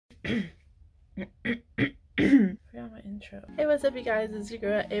Forgot my intro. Hey, what's up you guys? It's your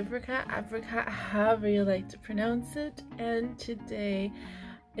girl Africa, however you like to pronounce it. And today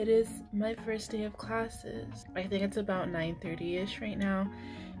it is my first day of classes. I think it's about 9:30ish right now,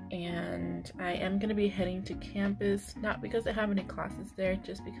 and I am gonna be heading to campus, not because I have any classes there,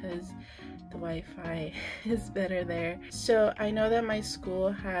 just because the Wi-Fi is better there. So I know that my school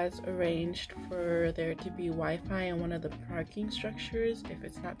has arranged for there to be Wi-Fi in one of the parking structures. If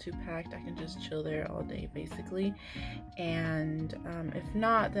it's not too packed, I can just chill there all day basically, and if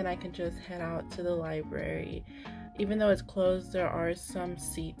not, then I can just head out to the library. Even though it's closed, there are some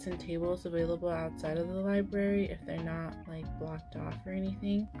seats and tables available outside of the library if they're not like blocked off or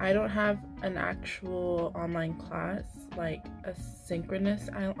anything. I don't have an actual online class, like a synchronous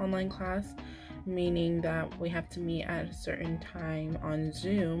online class, meaning that we have to meet at a certain time on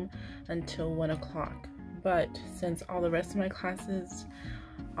Zoom until 1 o'clock. But since all the rest of my classes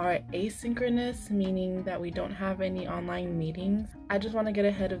are asynchronous, meaning that we don't have any online meetings, I just want to get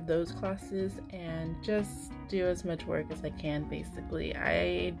ahead of those classes and just do as much work as I can basically.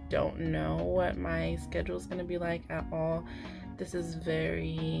 I don't know what my schedule is going to be like at all. This is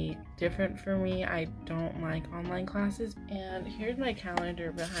very different for me. I don't like online classes. And here's my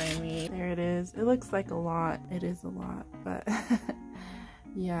calendar behind me. There it is. It looks like a lot. It is a lot, but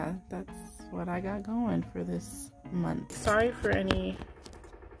yeah, that's what I got going for this month. Sorry for any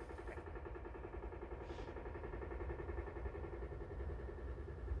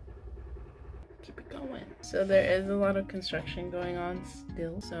keep it going. So there is a lot of construction going on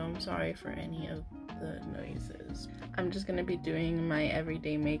still, so I'm sorry for any of the noises. I'm just gonna be doing my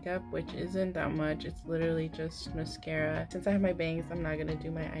everyday makeup, which isn't that much. It's literally just mascara. Since I have my bangs, I'm not gonna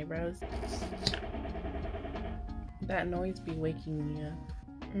do my eyebrows. That noise be waking me up.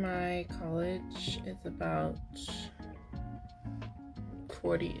 My college is about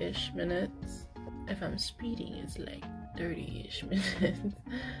 40-ish minutes. If I'm speeding, it's like 30-ish minutes.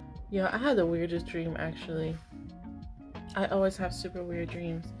 Yo, I had the weirdest dream actually. I always have super weird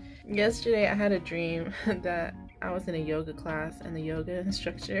dreams. Yesterday I had a dream that I was in a yoga class and the yoga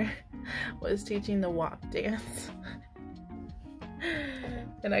instructor was teaching the WAP dance.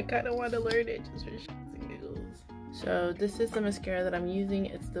 And I kind of want to learn it just for shits and giggles. So this is the mascara that I'm using.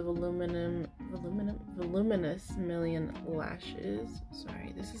 It's the Voluminous Million Lashes.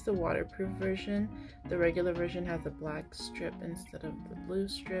 Sorry, this is the waterproof version. The regular version has a black strip instead of the blue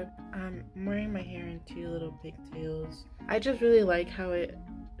strip. I'm wearing my hair in 2 little pigtails. I just really like how it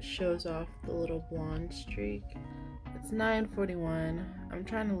shows off the little blonde streak. It's 9:41. I'm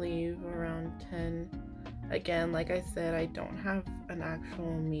trying to leave around 10. Again, like I said, I don't have an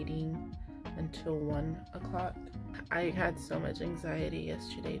actual meeting until 1 o'clock. I had so much anxiety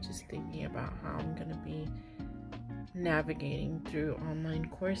yesterday just thinking about how I'm gonna be navigating through online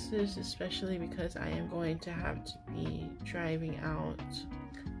courses, especially because I am going to have to be driving out.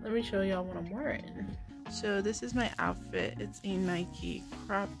 Let me show y'all what I'm wearing. So this is my outfit. It's a Nike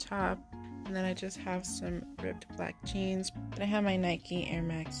crop top, and then I just have some ripped black jeans. Then I have my Nike Air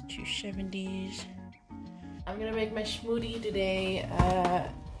Max 270s. I'm gonna make my smoothie today.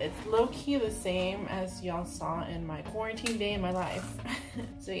 It's low-key the same as y'all saw in my quarantine day in my life.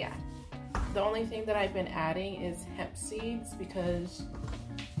 So yeah, the only thing that I've been adding is hemp seeds because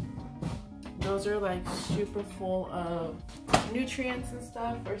those are like super full of nutrients and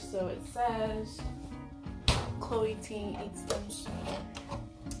stuff, or so it says. Chloe Ting eats them, so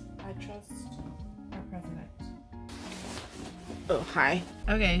I trust our president. Oh, hi.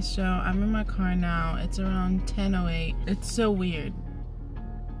 Okay, so I'm in my car now. It's around 10:08. It's so weird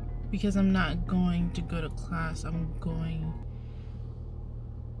because I'm not going to go to class. I'm going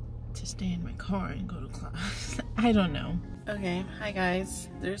to stay in my car and go to class. I don't know. Okay, hi guys.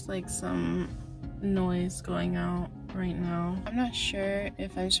 There's like some noise going out right now. I'm not sure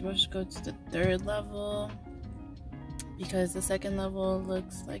if I'm supposed to go to the 3rd level because the 2nd level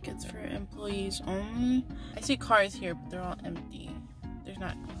looks like it's for employees only. I see cars here, but they're all empty. There's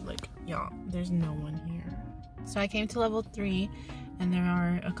not, like, y'all, there's no one here. So I came to level 3, and there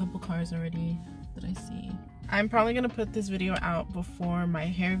are a couple cars already that I see. I'm probably gonna put this video out before my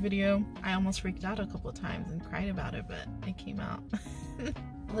hair video. I almost freaked out a couple times and cried about it, but it came out.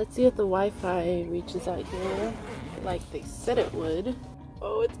 Let's see if the Wi-Fi reaches out here like they said it would.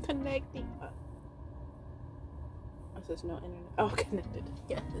 Oh, it's connecting. There's no internet. Oh, connected.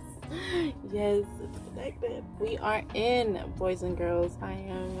 Yes. Yes, it's connected. We are in, boys and girls. I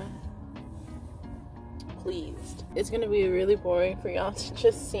am pleased. It's gonna be really boring for y'all to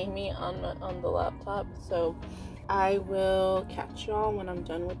just see me on the laptop, so I will catch y'all when I'm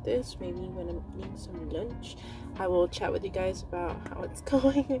done with this. Maybe when I'm eating some lunch. I will chat with you guys about how it's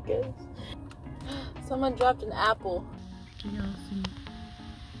going, I guess. Someone dropped an apple.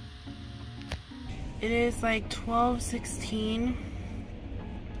 It is like 12:16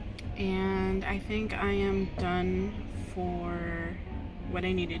 and I think I am done for what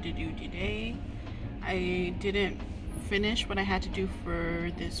I needed to do today. I didn't finish what I had to do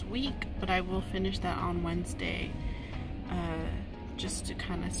for this week, but I will finish that on Wednesday, just to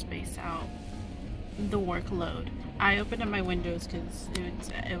kind of space out the workload. I opened up my windows because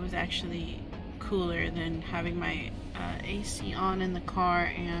it was actually cooler than having my AC on in the car,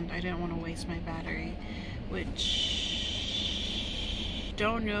 and I didn't want to waste my battery, which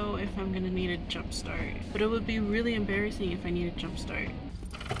don't know if I'm gonna need a jump start, but it would be really embarrassing if I need a jump start.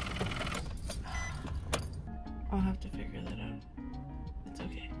 I'll have to figure that out. It's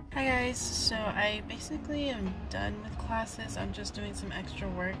okay. Hi guys, so I basically am done with classes. I'm just doing some extra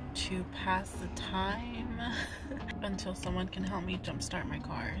work to pass the time until someone can help me jumpstart my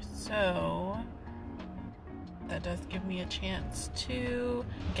car. So that does give me a chance to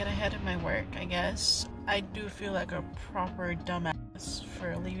get ahead of my work, I guess. I do feel like a proper dumbass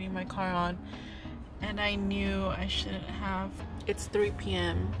for leaving my car on, and I knew I shouldn't have. It's 3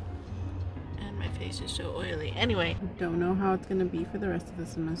 p.m. and my face is so oily. Anyway, don't know how it's gonna be for the rest of the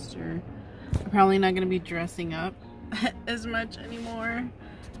semester. I'm probably not gonna be dressing up as much anymore.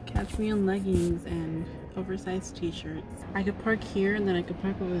 Catch me in leggings and oversized t-shirts. I could park here and then I could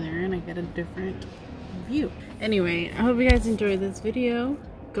park over there and I get a different view. Anyway, I hope you guys enjoyed this video.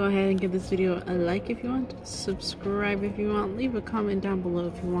 Go ahead and give this video a like if you want, subscribe if you want, leave a comment down below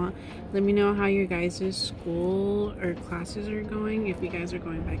if you want. Let me know how your guys' school or classes are going, if you guys are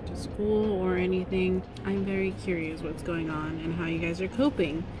going back to school or anything. I'm very curious what's going on and how you guys are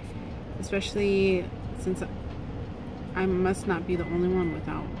coping, especially since I must not be the only one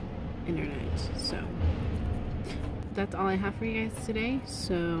without internet. So that's all I have for you guys today,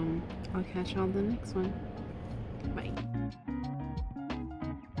 so I'll catch y'all in the next one. Bye.